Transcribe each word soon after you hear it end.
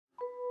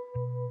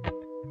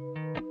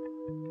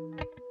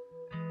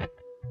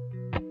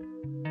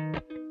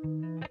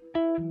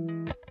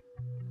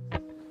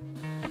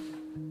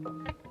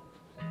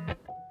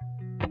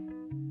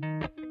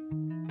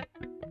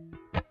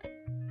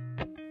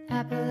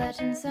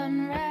letting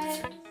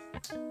sunrise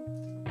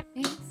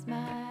meets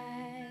my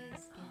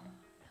skin.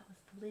 That was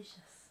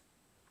delicious.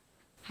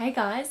 Hey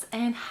guys,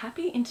 and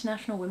happy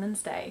International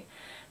Women's Day.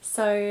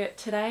 So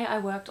today I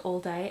worked all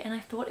day and I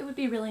thought it would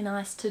be really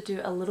nice to do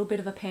a little bit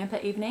of a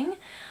pamper evening.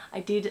 I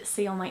did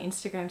see on my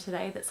Instagram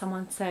today that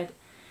someone said,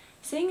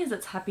 seeing as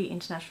it's happy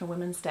International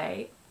Women's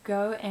Day,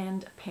 go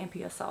and pamper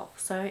yourself.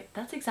 So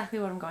that's exactly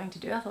what I'm going to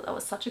do. I thought that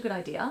was such a good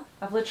idea.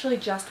 I've literally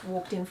just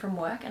walked in from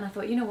work and I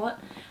thought, you know what,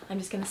 I'm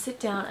just going to sit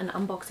down and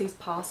unbox these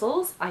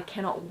parcels. I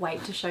cannot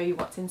wait to show you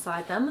what's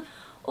inside them.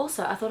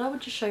 Also, I thought I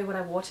would just show you what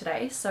I wore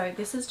today. So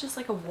this is just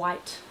like a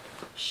white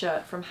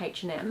shirt from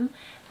H&M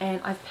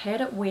and I've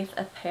paired it with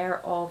a pair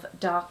of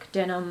dark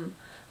denim.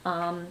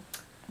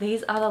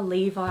 These are the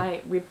Levi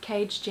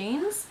ribcage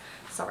jeans.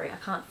 Sorry, I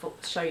can't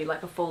show you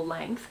like a full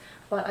length.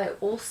 But I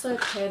also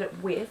paired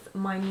it with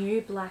my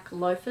new black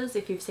loafers.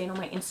 If you've seen on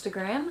my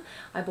Instagram,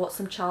 I bought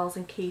some Charles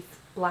 & Keith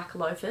black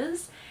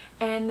loafers.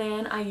 And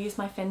then I used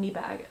my Fendi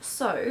bag.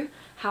 So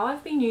how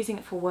I've been using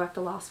it for work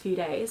the last few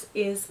days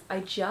is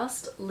I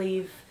just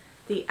leave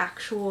the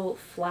actual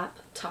flap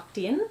tucked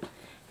in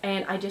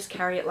and I just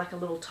carry it like a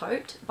little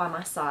tote by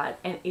my side.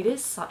 And it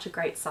is such a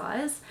great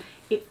size.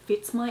 It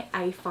fits my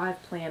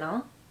A5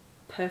 planner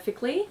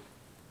perfectly.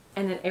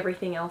 And then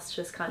everything else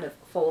just kind of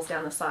falls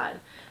down the side.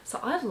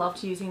 So I've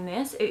loved using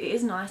this. It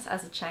is nice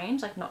as a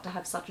change, like not to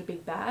have such a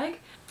big bag.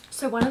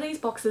 So one of these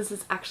boxes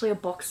is actually a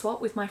box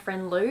swap with my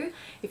friend Lou.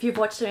 If you've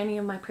watched any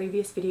of my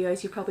previous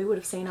videos, you probably would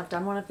have seen I've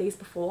done one of these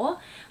before.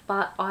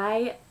 But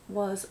I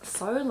was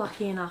so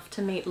lucky enough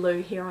to meet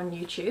Lou here on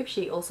YouTube.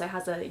 She also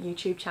has a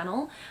YouTube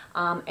channel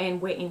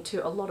and we're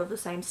into a lot of the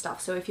same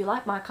stuff. So if you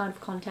like my kind of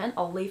content,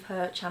 I'll leave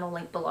her channel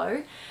link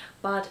below.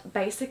 But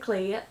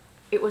basically,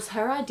 it was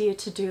her idea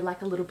to do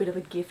like a little bit of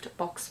a gift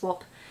box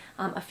swap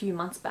a few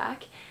months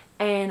back,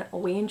 and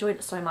we enjoyed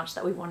it so much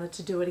that we wanted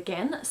to do it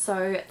again.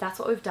 So that's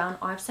what we've done.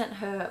 I've sent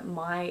her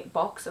my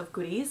box of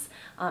goodies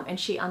and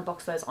she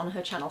unboxed those on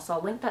her channel, so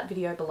I'll link that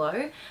video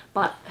below.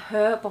 But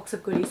her box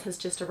of goodies has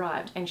just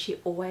arrived and she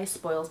always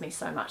spoils me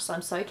so much, so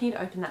I'm so keen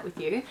to open that with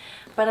you.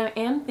 But I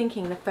am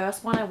thinking the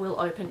first one I will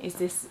open is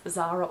this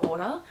Zara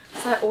order.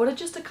 So I ordered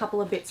just a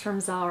couple of bits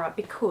from Zara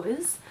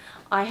because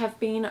I have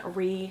been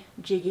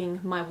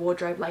rejigging my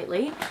wardrobe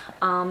lately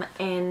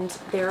and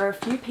there are a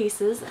few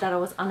pieces that I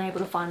was unable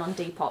to find on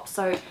Depop.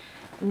 So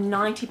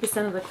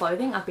 90% of the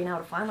clothing I've been able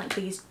to find, like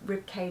these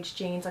ribcage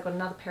jeans, I got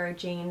another pair of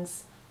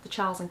jeans, the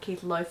Charles &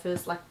 Keith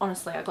loafers. Like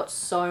honestly, I got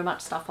so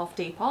much stuff off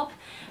Depop,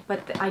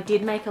 but I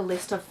did make a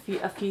list of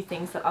a few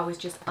things that I was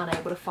just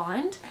unable to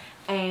find,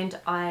 and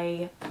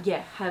I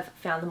have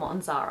found them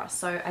on Zara.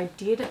 So I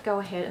did go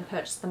ahead and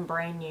purchase them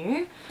brand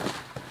new.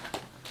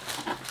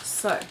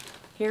 So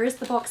here is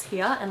the box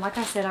here, and like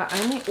I said, I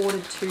only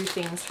ordered 2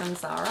 things from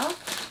Zara.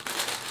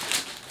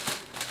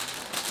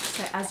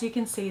 So as you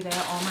can see there,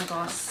 oh my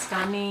gosh,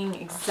 stunning,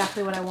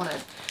 exactly what I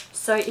wanted.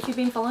 So if you've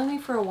been following me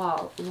for a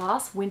while,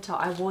 last winter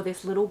I wore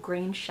this little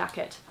green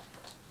shacket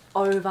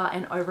over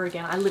and over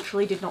again. I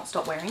literally did not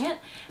stop wearing it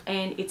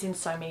and it's in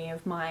so many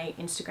of my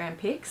Instagram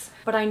pics.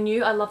 But I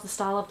knew I loved the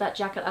style of that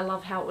jacket. I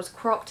loved how it was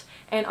cropped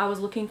and I was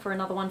looking for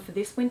another one for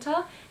this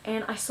winter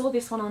and I saw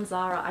this one on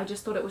Zara. I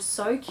just thought it was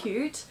so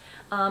cute.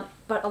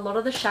 But a lot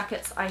of the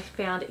shackets I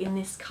found in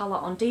this colour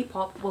on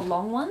Depop were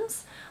long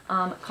ones,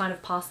 kind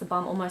of past the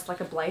bum, almost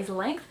like a blazer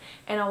length,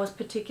 and I was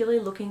particularly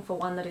looking for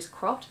one that is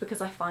cropped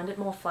because I find it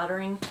more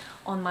flattering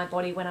on my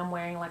body when I'm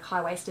wearing like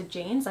high-waisted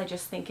jeans. I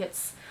just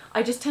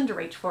tend to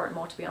reach for it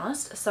more, to be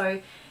honest.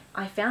 So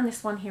I found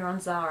this one here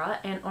on Zara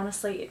and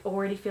honestly it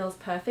already feels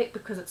perfect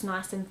because it's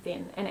nice and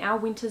thin and our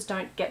winters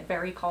don't get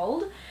very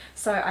cold,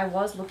 so I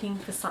was looking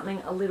for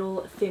something a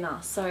little thinner.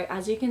 So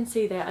as you can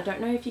see there, I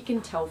don't know if you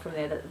can tell from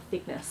there that the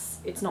thickness,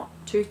 it's not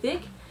too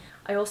thick.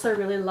 I also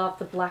really love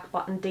the black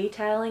button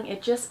detailing.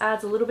 It just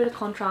adds a little bit of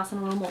contrast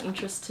and a little more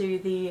interest to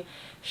the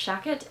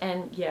shacket,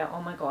 and yeah,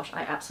 oh my gosh,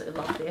 I absolutely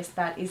love this.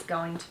 That is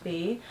going to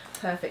be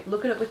perfect.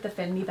 Look at it with the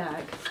Fendi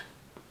bag.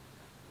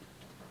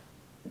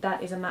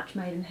 That is a match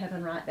made in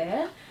heaven right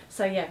there.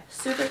 So yeah,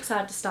 super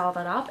excited to style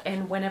that up,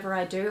 and whenever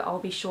I do, I'll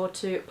be sure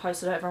to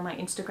post it over on my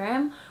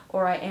Instagram,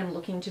 or I am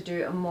looking to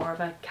do more of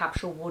a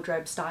capsule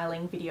wardrobe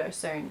styling video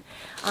soon.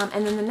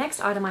 And then the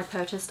next item I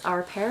purchased are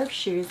a pair of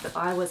shoes that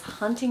I was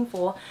hunting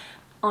for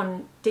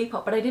on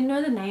Depop, but I didn't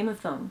know the name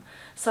of them.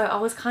 So I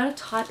was kind of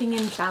typing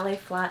in ballet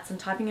flats and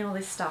typing in all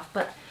this stuff,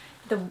 but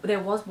there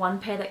was one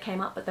pair that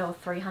came up, but they were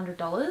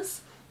 $300.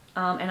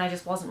 And I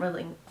just wasn't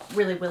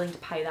really willing to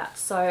pay that.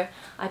 So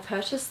I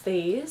purchased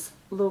these.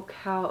 Look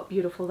how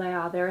beautiful they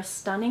are. They're a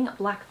stunning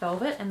black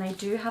velvet and they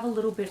do have a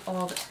little bit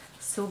of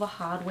silver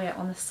hardware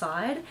on the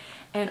side.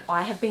 And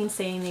I have been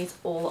seeing these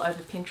all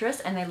over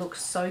Pinterest and they look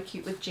so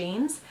cute with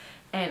jeans.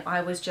 And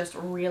I was just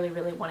really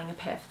wanting a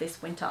pair for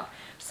this winter.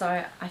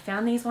 So I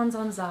found these ones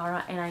on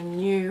Zara and I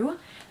knew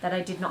that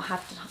I did not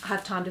have to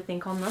have time to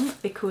think on them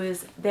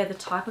because they're the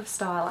type of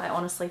style I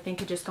honestly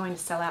think are just going to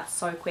sell out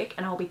so quick,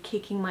 and I'll be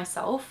kicking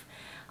myself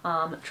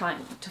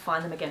trying to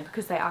find them again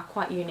because they are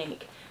quite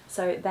unique.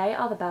 So they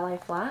are the ballet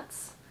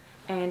flats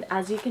And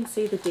as you can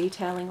see, the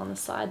detailing on the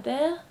side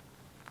there,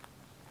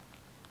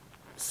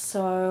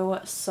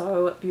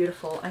 so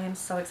beautiful. I am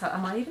so excited. I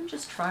might even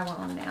just try one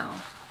on now.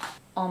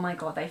 Oh my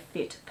god, they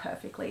fit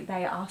perfectly.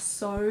 They are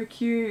so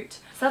cute.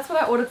 So that's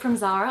what I ordered from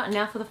Zara. And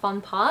now for the fun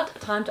part,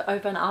 time to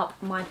open up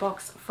my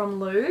box from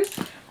Lou.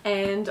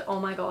 And oh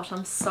my gosh,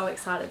 I'm so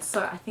excited.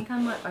 So I think I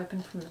might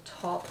open from the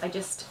top.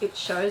 It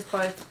shows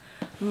both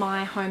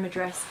my home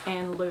address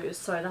and Lou's,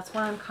 so that's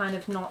why I'm kind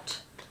of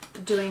not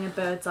doing a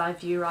bird's eye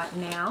view right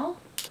now.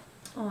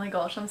 Oh my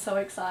gosh, I'm so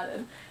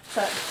excited.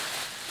 So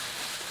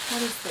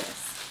what is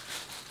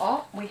this?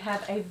 Oh, we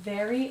have a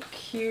very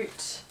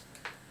cute,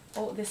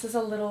 oh, this is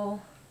a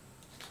little,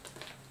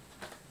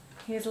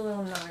 here's a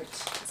little note.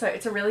 So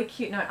it's a really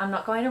cute note. I'm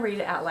not going to read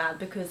it out loud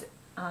because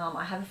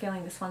I have a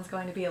feeling this one's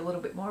going to be a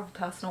little bit more of a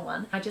personal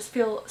one. I just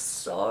feel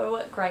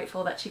so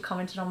grateful that she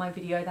commented on my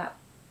video that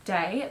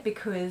day,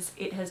 because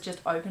it has just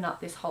opened up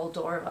this whole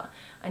door of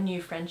a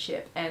new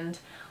friendship, and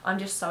I'm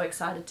just so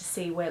excited to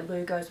see where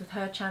Lou goes with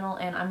her channel,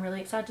 and I'm really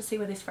excited to see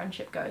where this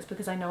friendship goes,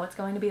 because I know it's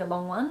going to be a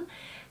long one,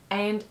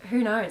 and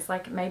who knows,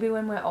 like maybe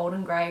when we're old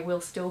and grey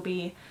we'll still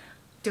be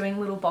doing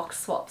little box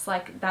swaps.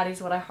 Like that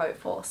is what I hope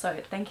for.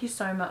 So thank you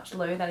so much,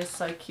 Lou, that is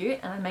so cute,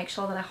 and I make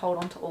sure that I hold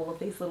on to all of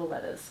these little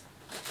letters.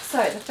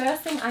 So the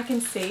first thing I can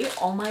see,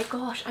 oh my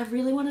gosh, I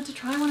really wanted to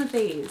try one of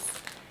these.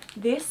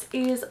 This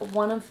is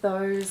one of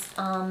those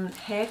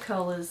hair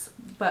curlers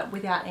but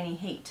without any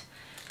heat.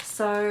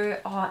 So,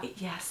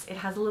 yes, it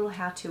has a little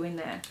how-to in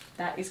there.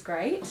 That is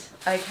great.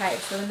 Okay,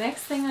 so the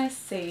next thing I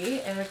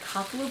see are a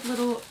couple of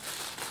little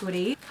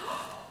goodies.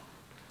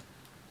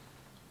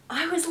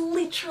 I was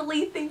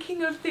literally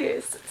thinking of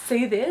this.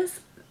 See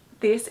this?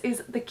 This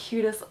is the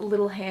cutest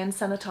little hand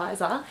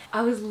sanitizer.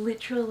 I was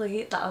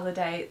literally the other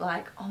day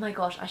like, oh my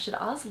gosh, I should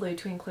ask Lou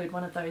to include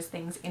one of those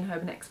things in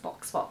her next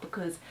box swap,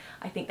 because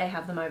I think they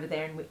have them over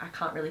there and I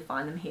can't really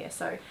find them here.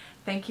 So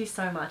thank you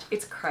so much.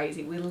 It's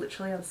crazy. We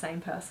literally are the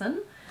same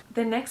person.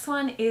 The next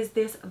one is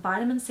this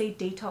vitamin C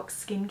detox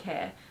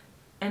skincare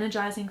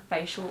energizing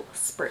facial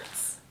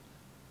spritz.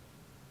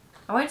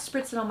 I won't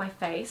spritz it on my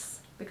face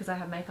because I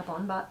have makeup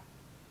on, but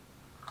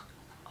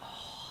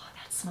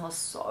smells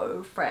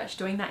so fresh.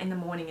 Doing that in the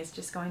morning is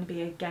just going to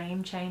be a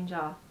game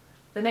changer.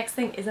 The next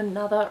thing is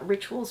another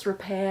Rituals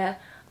Repair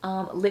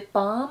lip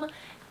balm.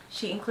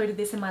 She included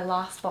this in my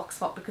last box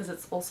swap because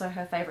it's also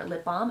her favorite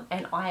lip balm,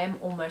 and I am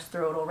almost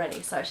through it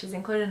already. So she's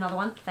included another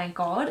one. Thank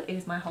God. It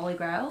is my holy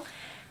grail.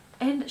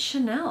 And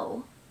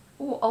Chanel,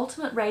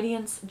 Ultimate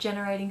Radiance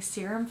Generating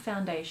Serum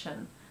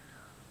Foundation.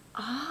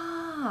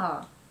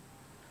 Oh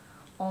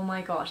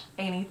my gosh,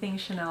 anything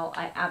Chanel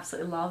I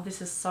absolutely love.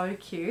 This is so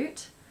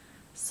cute.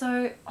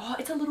 So,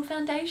 it's a little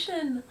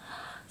foundation.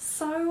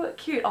 So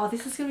cute. Oh,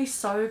 this is going to be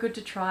so good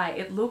to try.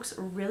 It looks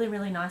really,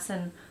 really nice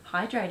and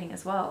hydrating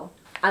as well.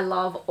 I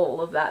love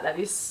all of that. That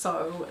is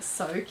so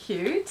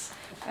cute.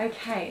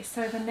 Okay,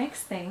 so the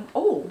next thing,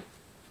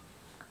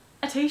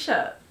 a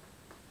t-shirt.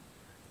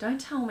 Don't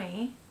tell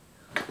me.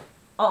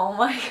 Oh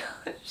my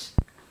gosh.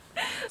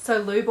 So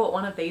Lou bought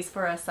one of these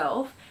for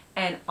herself,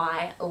 and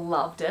I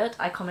loved it.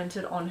 I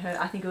commented on her,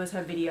 I think it was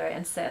her video,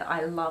 and said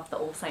I love the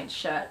All Saints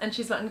shirt, and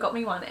she's went and got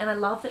me one, and I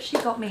love that she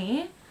got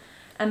me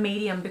a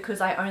medium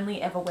because I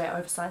only ever wear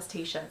oversized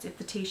t-shirts. If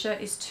the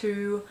t-shirt is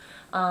too,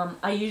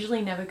 I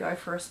usually never go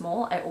for a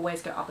small, I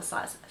always go up a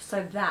size.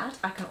 So that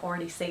I can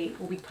already see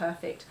will be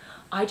perfect.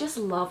 I just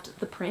loved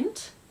the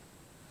print.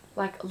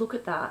 Like, look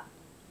at that.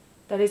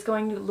 That is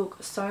going to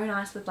look so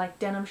nice with like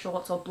denim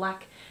shorts or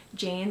black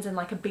jeans and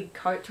like a big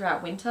coat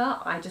throughout winter.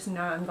 I just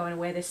know I'm going to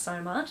wear this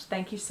so much.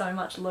 Thank you so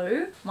much,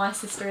 Lou. My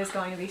sister is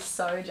going to be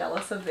so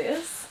jealous of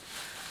this.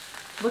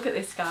 Look at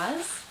this,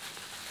 guys.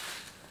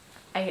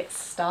 A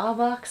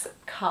Starbucks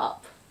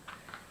cup.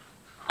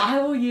 I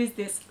will use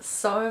this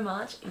so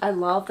much. I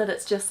love that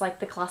it's just like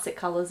the classic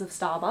colors of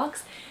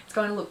Starbucks. It's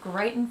going to look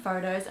great in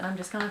photos, and I'm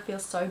just going to feel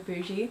so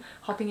bougie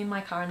hopping in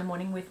my car in the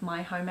morning with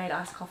my homemade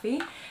iced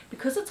coffee.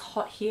 Because it's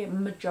hot here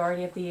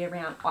majority of the year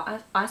round,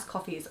 iced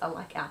coffees are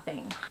like our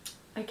thing.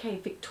 Okay,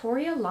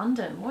 Victoria,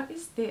 London. What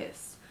is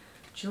this?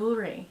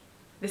 Jewelry.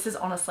 This is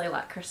honestly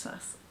like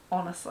Christmas.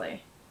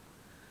 Honestly.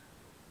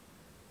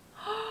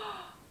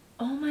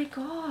 Oh my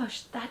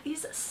gosh, that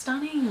is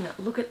stunning.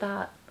 Look at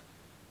that.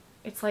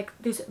 It's like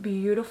this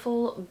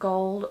beautiful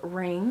gold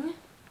ring.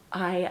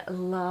 I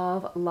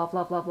love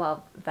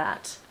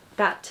that.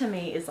 That to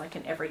me is like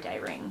an everyday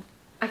ring.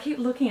 I keep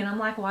looking and I'm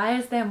like, why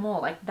is there more?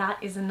 Like, that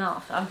is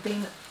enough. I'm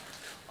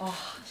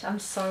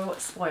so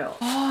spoiled.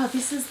 Oh,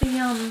 this is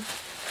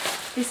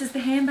the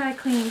handbag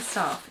cleaning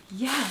stuff.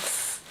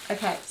 Yes.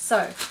 Okay,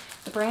 so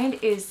the brand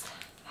is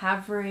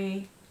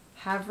Havre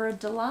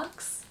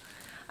Deluxe.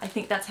 I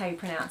think that's how you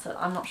pronounce it.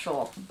 I'm not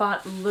sure.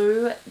 But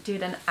Lou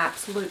did an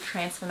absolute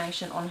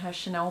transformation on her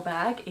Chanel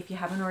bag. If you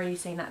haven't already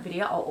seen that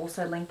video, I'll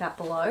also link that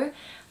below.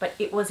 But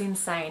it was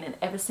insane. And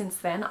ever since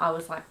then, I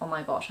was like, oh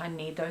my gosh, I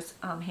need those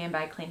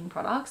handbag cleaning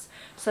products.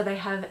 So they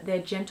have their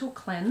Gentle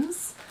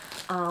Cleanse.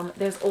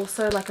 There's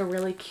also like a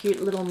really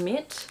cute little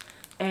mitt.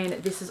 and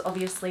this is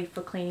obviously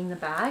for cleaning the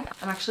bag.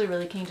 I'm actually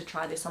really keen to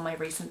try this on my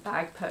recent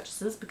bag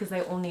purchases because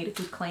they all need a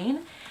good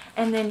clean.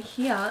 And then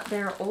here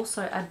there are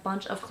also a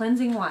bunch of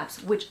cleansing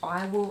wipes, which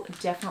I will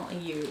definitely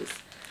use.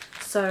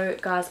 So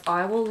guys,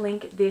 I will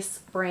link this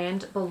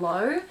brand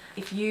below.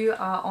 If you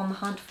are on the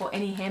hunt for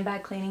any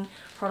handbag cleaning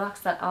products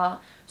that are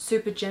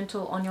super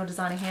gentle on your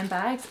designer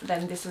handbags,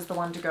 then this is the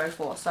one to go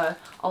for. So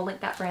I'll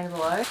link that brand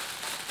below.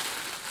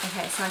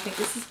 Okay, so I think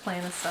this is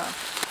planner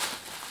stuff.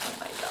 Oh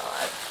my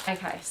god.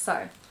 Okay,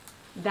 so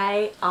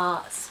they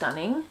are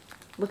stunning.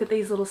 Look at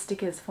these little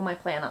stickers for my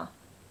planner.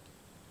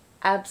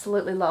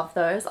 Absolutely love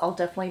those. I'll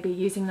definitely be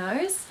using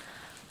those.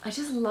 I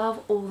just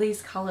love all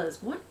these colors.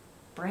 What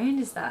brand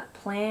is that?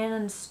 Plan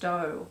and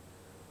Stow.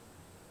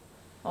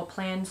 Or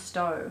Plan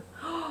Stow.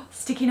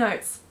 Sticky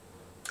notes.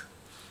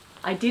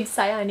 I did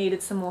say I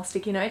needed some more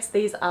sticky notes.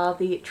 These are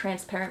the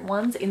transparent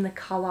ones in the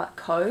color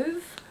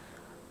Cove.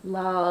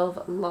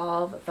 Love,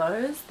 love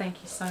those.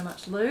 Thank you so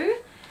much, Lou.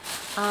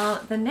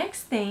 The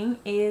next thing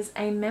is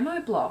a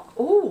memo block.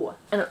 Oh,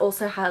 and it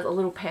also has a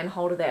little pen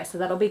holder there, so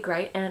that'll be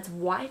great. And it's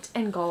white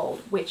and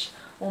gold, which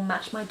will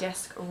match my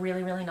desk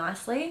really, really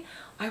nicely.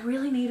 I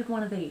really needed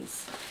one of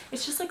these.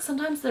 It's just like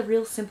sometimes the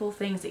real simple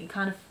things that you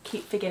kind of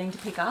keep forgetting to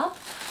pick up.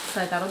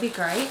 So that'll be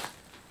great.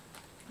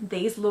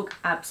 These look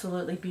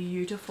absolutely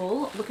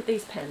beautiful. Look at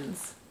these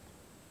pens.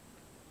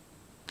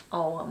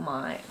 Oh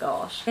my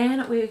gosh. Then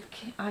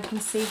I can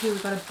see here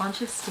we've got a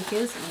bunch of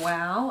stickers.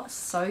 Wow,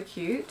 so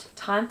cute.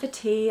 Time for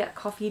tea,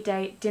 coffee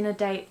date, dinner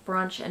date,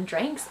 brunch and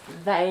drinks.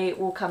 They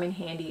will come in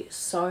handy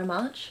so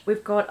much.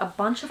 We've got a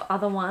bunch of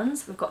other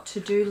ones. We've got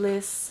to-do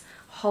lists,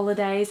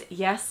 holidays.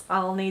 Yes,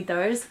 I'll need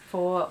those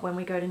for when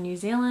we go to New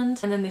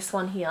Zealand. And then this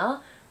one here,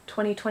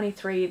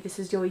 2023, this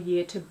is your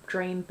year to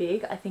dream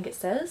big, I think it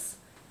says.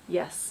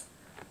 Yes.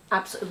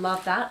 Absolutely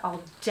love that.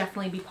 I'll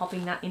definitely be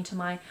popping that into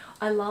my...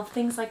 I love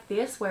things like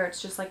this where it's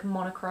just like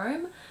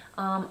monochrome.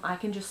 I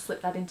can just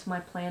slip that into my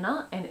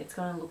planner and it's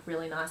going to look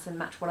really nice and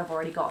match what I've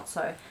already got.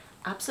 So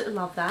absolutely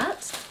love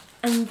that.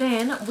 And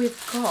then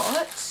we've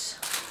got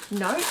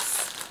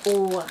notes.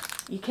 Oh,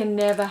 you can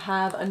never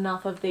have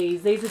enough of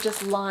these. These are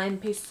just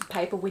lined pieces of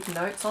paper with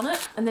notes on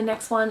it. And the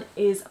next one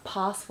is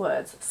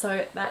passwords.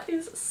 So that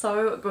is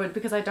so good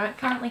because I don't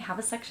currently have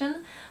a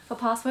section for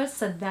passwords,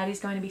 so that is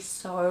going to be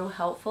so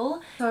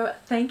helpful. So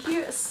thank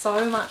you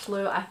so much,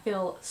 Lou. I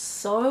feel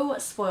so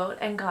spoiled.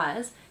 And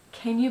guys,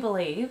 can you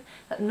believe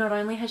that not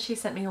only has she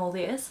sent me all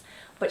this,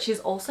 but she's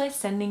also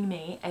sending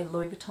me a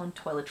Louis Vuitton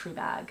toiletry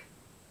bag.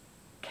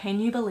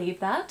 Can you believe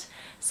that?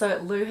 So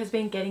Lou has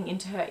been getting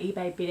into her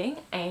eBay bidding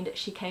and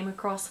she came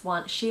across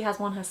one. She has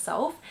one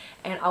herself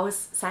and I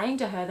was saying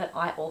to her that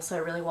I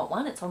also really want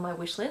one. It's on my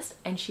wish list,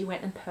 and she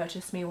went and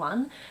purchased me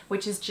one,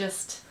 which is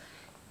just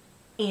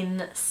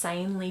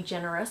insanely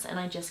generous and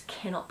I just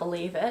cannot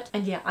believe it.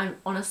 And yeah, I'm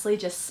honestly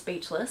just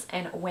speechless,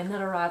 and when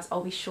that arrives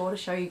I'll be sure to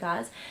show you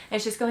guys. And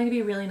it's just going to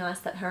be really nice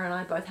that her and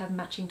I both have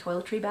matching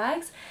toiletry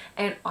bags,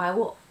 and I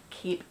will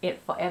keep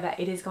it forever.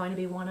 It is going to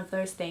be one of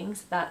those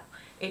things that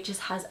it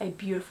just has a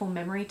beautiful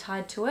memory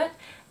tied to it.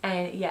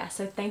 And yeah,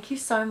 so thank you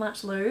so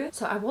much, Lou.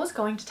 So I was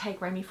going to take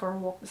Remy for a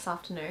walk this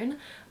afternoon,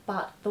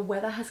 but the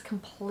weather has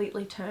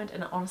completely turned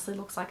and it honestly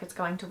looks like it's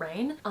going to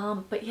rain.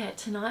 But yeah,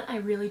 tonight I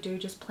really do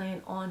just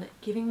plan on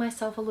giving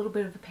myself a little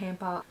bit of a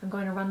pamper. I'm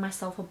going to run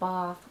myself a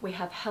bath. We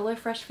have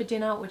HelloFresh for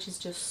dinner, which is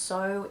just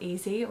so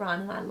easy.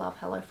 Ryan and I love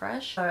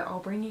HelloFresh. So I'll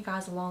bring you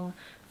guys along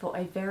for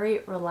a very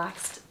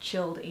relaxed,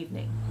 chilled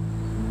evening.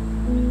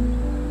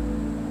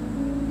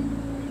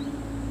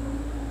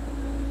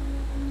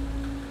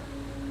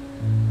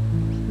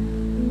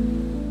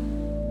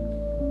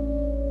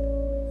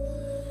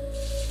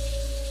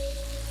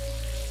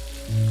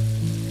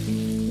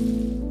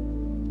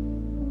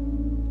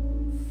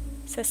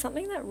 So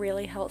something that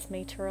really helps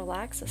me to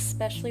relax,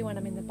 especially when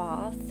I'm in the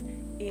bath,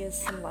 is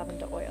some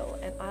lavender oil,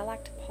 and I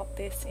like to pop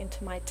this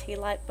into my tea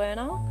light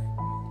burner.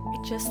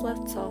 It just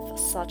lets off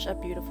such a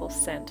beautiful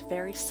scent,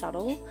 very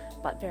subtle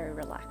but very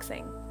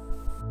relaxing.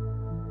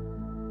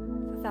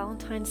 For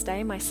Valentine's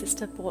Day, my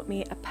sister bought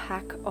me a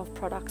pack of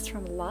products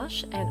from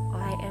Lush and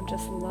I am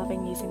just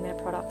loving using their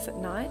products at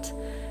night.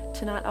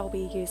 Tonight I'll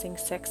be using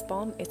Sex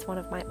Bomb. It's one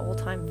of my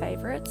all-time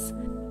favorites.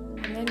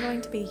 I'm then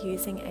going to be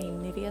using a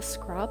Nivea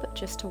scrub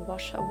just to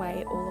wash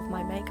away all of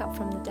my makeup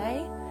from the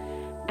day.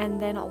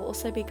 And then I'll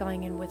also be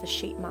going in with a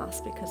sheet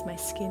mask because my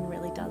skin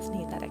really does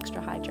need that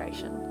extra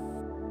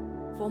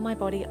hydration. For my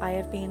body, I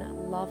have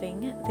been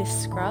loving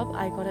this scrub.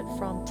 I got it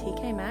from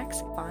TK Maxx.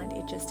 I find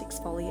it just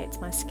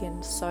exfoliates my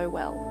skin so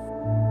well.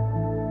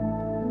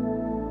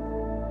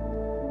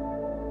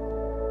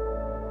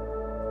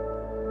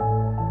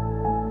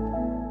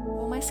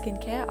 For my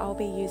skincare, I'll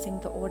be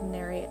using the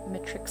Ordinary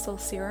Matrixyl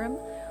Serum.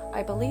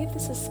 I believe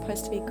this is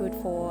supposed to be good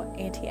for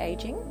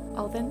anti-aging.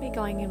 I'll then be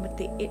going in with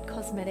the IT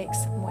Cosmetics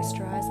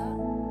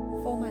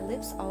Moisturizer. For my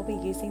lips, I'll be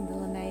using the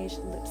Laneige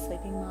Lip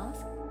Sleeping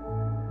Mask.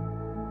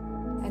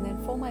 And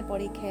then for my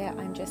body care,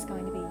 I'm just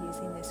going to be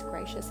using this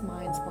Gracious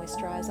Minds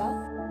Moisturizer.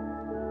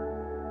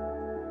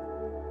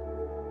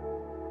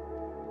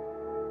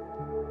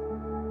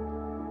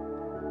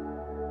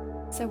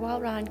 So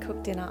while Ryan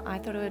cooked dinner, I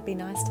thought it would be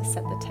nice to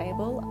set the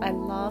table. I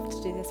love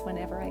to do this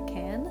whenever I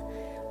can.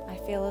 I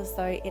feel as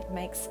though it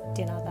makes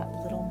dinner that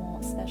little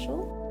more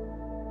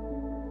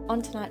special.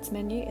 On tonight's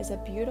menu is a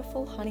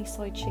beautiful honey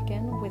soy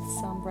chicken with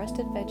some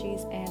roasted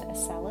veggies and a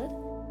salad.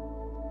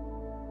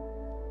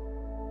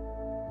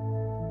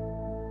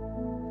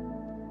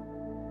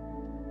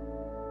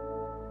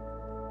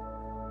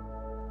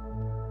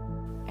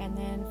 And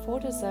then for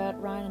dessert,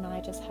 Ryan and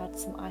I just had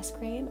some ice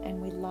cream,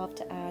 and we love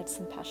to add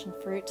some passion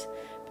fruit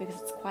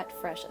because it's quite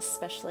fresh,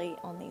 especially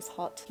on these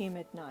hot,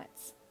 humid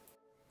nights.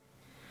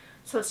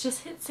 So it's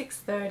just hit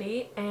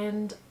 6:30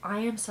 and I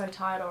am so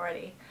tired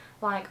already.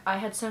 Like, I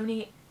had so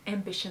many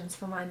ambitions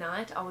for my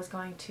night. I was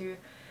going to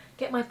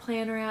get my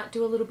planner out,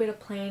 do a little bit of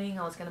planning,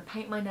 I was going to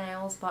paint my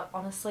nails, but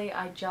honestly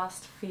I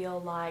just feel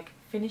like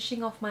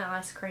finishing off my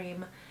ice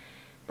cream,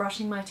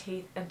 brushing my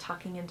teeth and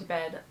tucking into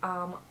bed.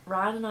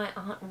 Ryan and I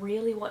aren't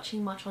really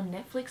watching much on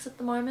Netflix at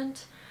the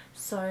moment,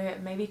 so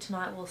maybe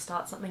tonight we'll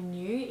start something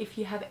new. If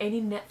you have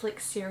any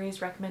Netflix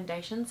series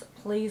recommendations,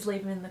 please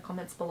leave them in the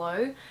comments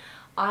below.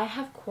 I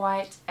have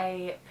quite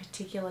a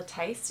particular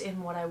taste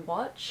in what I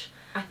watch.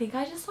 I think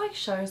I just like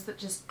shows that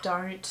just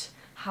don't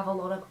have a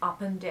lot of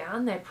up and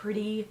down. They're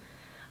pretty,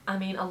 I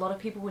mean, a lot of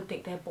people would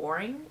think they're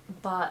boring,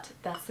 but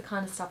that's the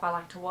kind of stuff I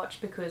like to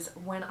watch because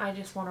when I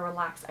just want to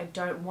relax, I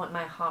don't want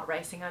my heart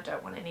racing, I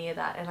don't want any of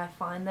that. And I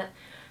find that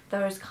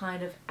those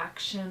kind of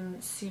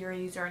action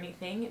series or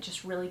anything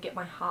just really get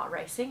my heart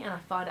racing, and I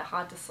find it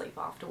hard to sleep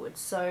afterwards.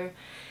 So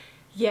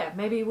yeah,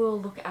 maybe we'll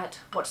look at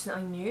watching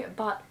something new,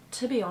 but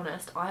to be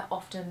honest, I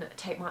often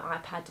take my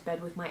iPad to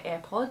bed with my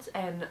AirPods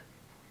and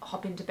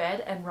hop into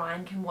bed, and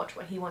Ryan can watch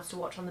what he wants to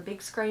watch on the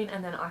big screen,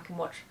 and then I can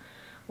watch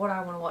what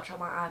I want to watch on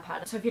my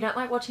iPad. So if you don't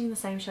like watching the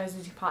same shows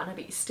as your partner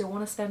but you still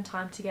want to spend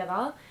time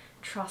together,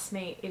 trust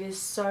me, it is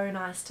so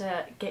nice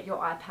to get your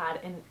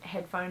iPad and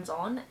headphones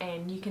on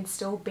and you can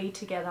still be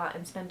together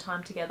and spend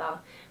time together,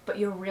 but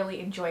you're really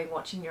enjoying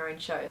watching your own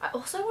show. I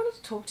also wanted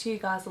to talk to you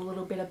guys a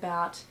little bit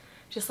about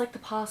just like the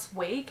past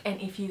week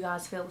and if you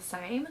guys feel the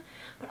same,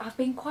 but I've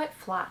been quite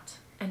flat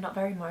and not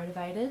very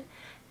motivated,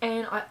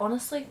 and I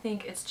honestly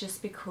think it's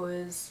just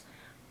because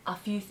a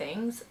few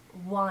things.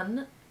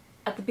 One,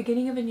 at the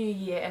beginning of a new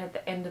year and at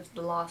the end of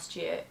the last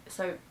year,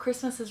 so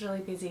Christmas is really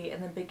busy,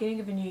 and the beginning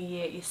of a new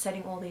year you're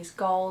setting all these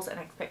goals and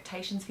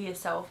expectations for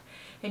yourself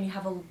and you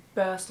have a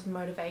burst of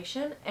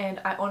motivation, and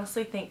I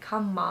honestly think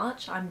come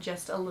March I'm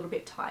just a little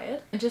bit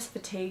tired and just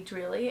fatigued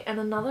really.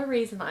 And another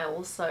reason I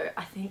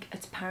think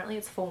it's apparently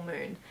it's full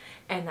moon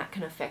and that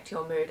can affect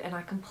your mood, and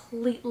I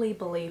completely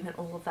believe in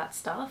all of that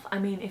stuff. I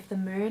mean, if the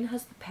moon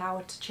has the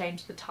power to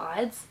change the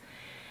tides,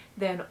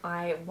 then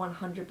I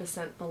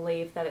 100%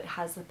 believe that it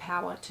has the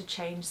power to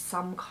change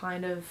some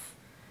kind of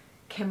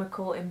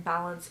chemical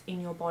imbalance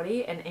in your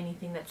body and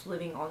anything that's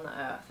living on the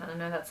earth. And I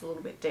know that's a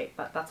little bit deep,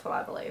 but that's what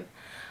I believe.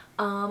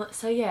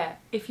 So yeah,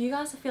 if you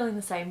guys are feeling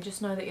the same,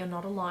 just know that you're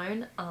not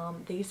alone.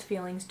 These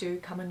feelings do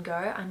come and go.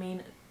 I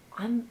mean,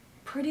 I'm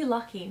pretty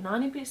lucky.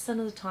 90%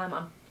 of the time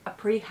I'm a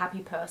pretty happy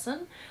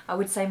person. I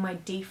would say my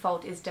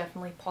default is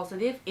definitely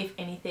positive. If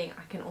anything,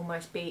 I can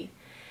almost be.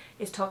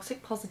 Is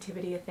toxic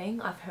positivity a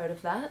thing? I've heard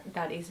of that.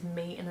 That is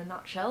me in a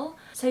nutshell.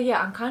 So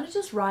yeah, I'm kind of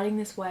just riding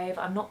this wave.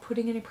 I'm not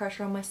putting any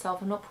pressure on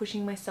myself. I'm not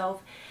pushing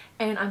myself.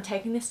 And I'm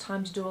taking this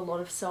time to do a lot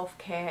of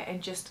self-care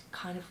and just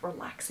kind of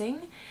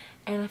relaxing.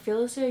 And I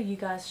feel as though you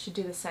guys should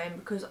do the same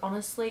because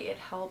honestly it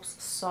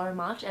helps so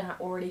much, and I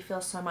already feel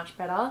so much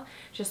better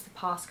just the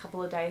past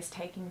couple of days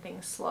taking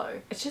things slow.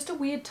 It's just a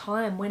weird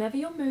time. Whenever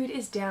your mood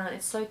is down,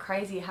 it's so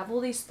crazy. You have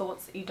all these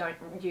thoughts that you don't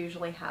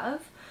usually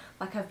have.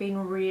 Like, I've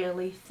been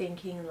really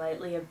thinking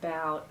lately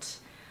about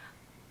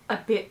a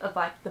bit of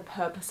like the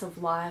purpose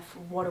of life.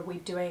 What are we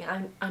doing?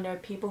 I know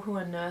people who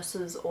are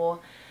nurses or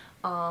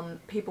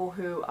people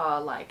who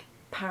are like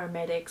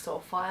paramedics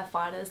or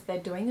firefighters, they're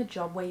doing a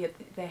job where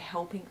they're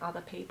helping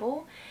other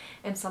people,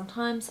 and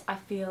sometimes I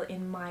feel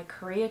in my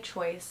career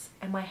choice,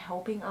 am I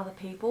helping other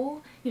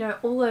people? You know,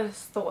 all those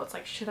thoughts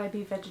like, should I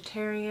be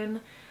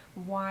vegetarian?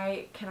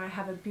 Why can I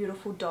have a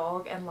beautiful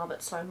dog and love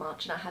it so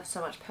much and I have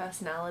so much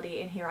personality,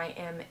 and here I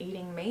am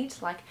eating meat?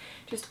 Like,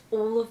 just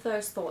all of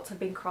those thoughts have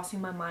been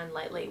crossing my mind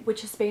lately,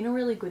 which has been a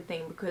really good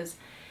thing because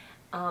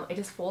it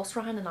has forced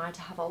Ryan and I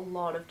to have a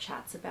lot of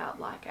chats about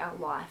like our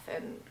life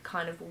and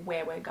kind of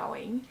where we're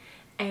going,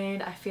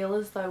 and I feel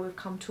as though we've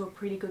come to a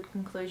pretty good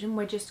conclusion.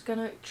 We're just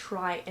gonna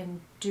try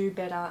and do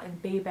better and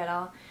be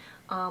better.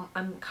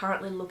 I'm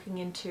currently looking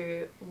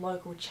into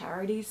local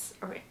charities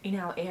in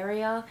our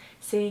area,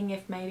 seeing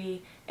if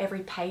maybe every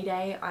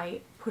payday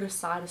I put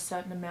aside a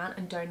certain amount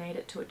and donate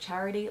it to a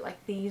charity.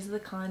 Like, these are the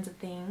kinds of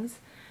things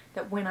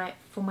that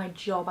for my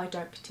job I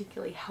don't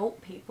particularly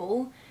help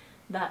people,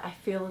 that I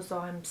feel as though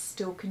I'm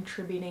still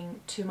contributing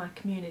to my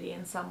community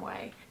in some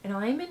way. And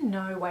I am in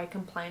no way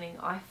complaining.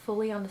 I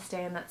fully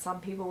understand that some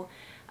people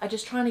are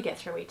just trying to get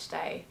through each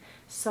day.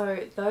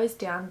 So those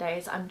down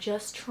days, I'm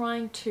just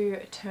trying to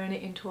turn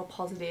it into a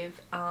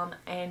positive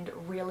and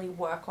really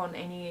work on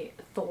any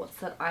thoughts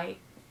that I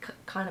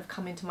kind of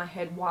come into my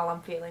head while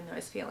I'm feeling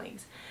those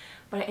feelings.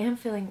 But I am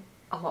feeling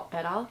a lot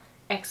better.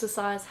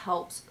 Exercise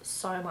helps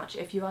so much.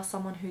 If you are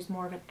someone who's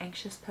more of an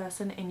anxious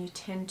person and you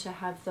tend to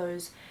have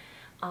those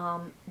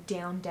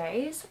down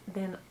days,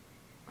 then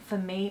for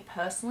me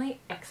personally,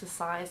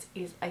 exercise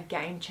is a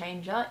game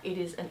changer. It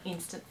is an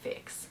instant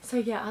fix. So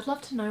yeah, I'd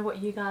love to know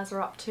what you guys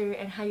are up to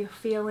and how you're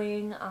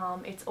feeling.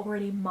 It's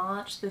already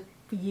March, the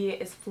year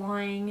is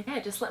flying. Yeah,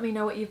 just let me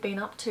know what you've been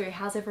up to.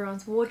 How's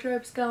everyone's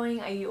wardrobes going?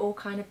 Are you all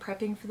kind of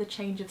prepping for the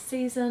change of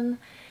season?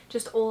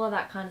 Just all of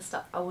that kind of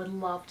stuff. I would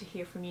love to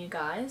hear from you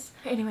guys.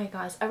 Anyway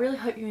guys, I really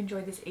hope you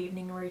enjoyed this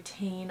evening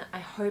routine. I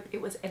hope it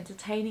was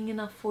entertaining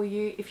enough for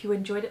you. If you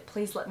enjoyed it,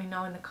 please let me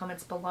know in the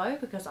comments below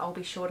because I'll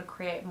be sure to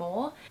create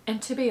more.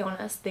 And to be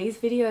honest, these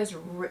videos,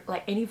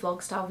 like any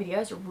vlog style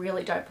videos,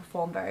 really don't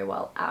perform very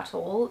well at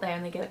all. They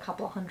only get a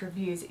couple of hundred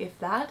views, if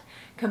that,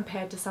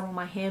 compared to some of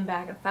my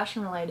handbag and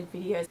fashion related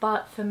videos.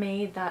 But for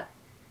me, that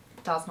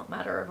does not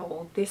matter at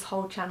all. This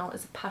whole channel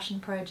is a passion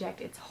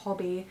project, it's a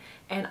hobby,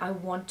 and I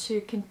want to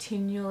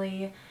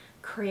continually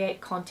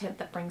create content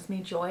that brings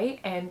me joy,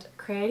 and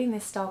creating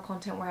this style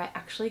content where I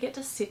actually get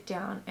to sit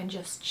down and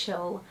just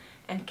chill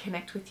and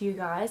connect with you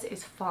guys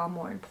is far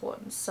more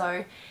important.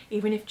 So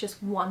even if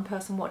just one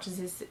person watches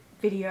this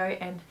video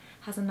and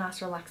has a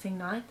nice relaxing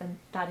night, then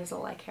that is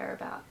all I care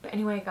about. But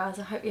anyway guys,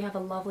 I hope you have a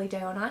lovely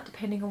day or night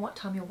depending on what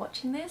time you're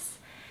watching this,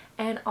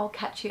 and I'll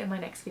catch you in my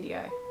next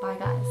video. Bye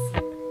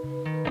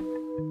guys.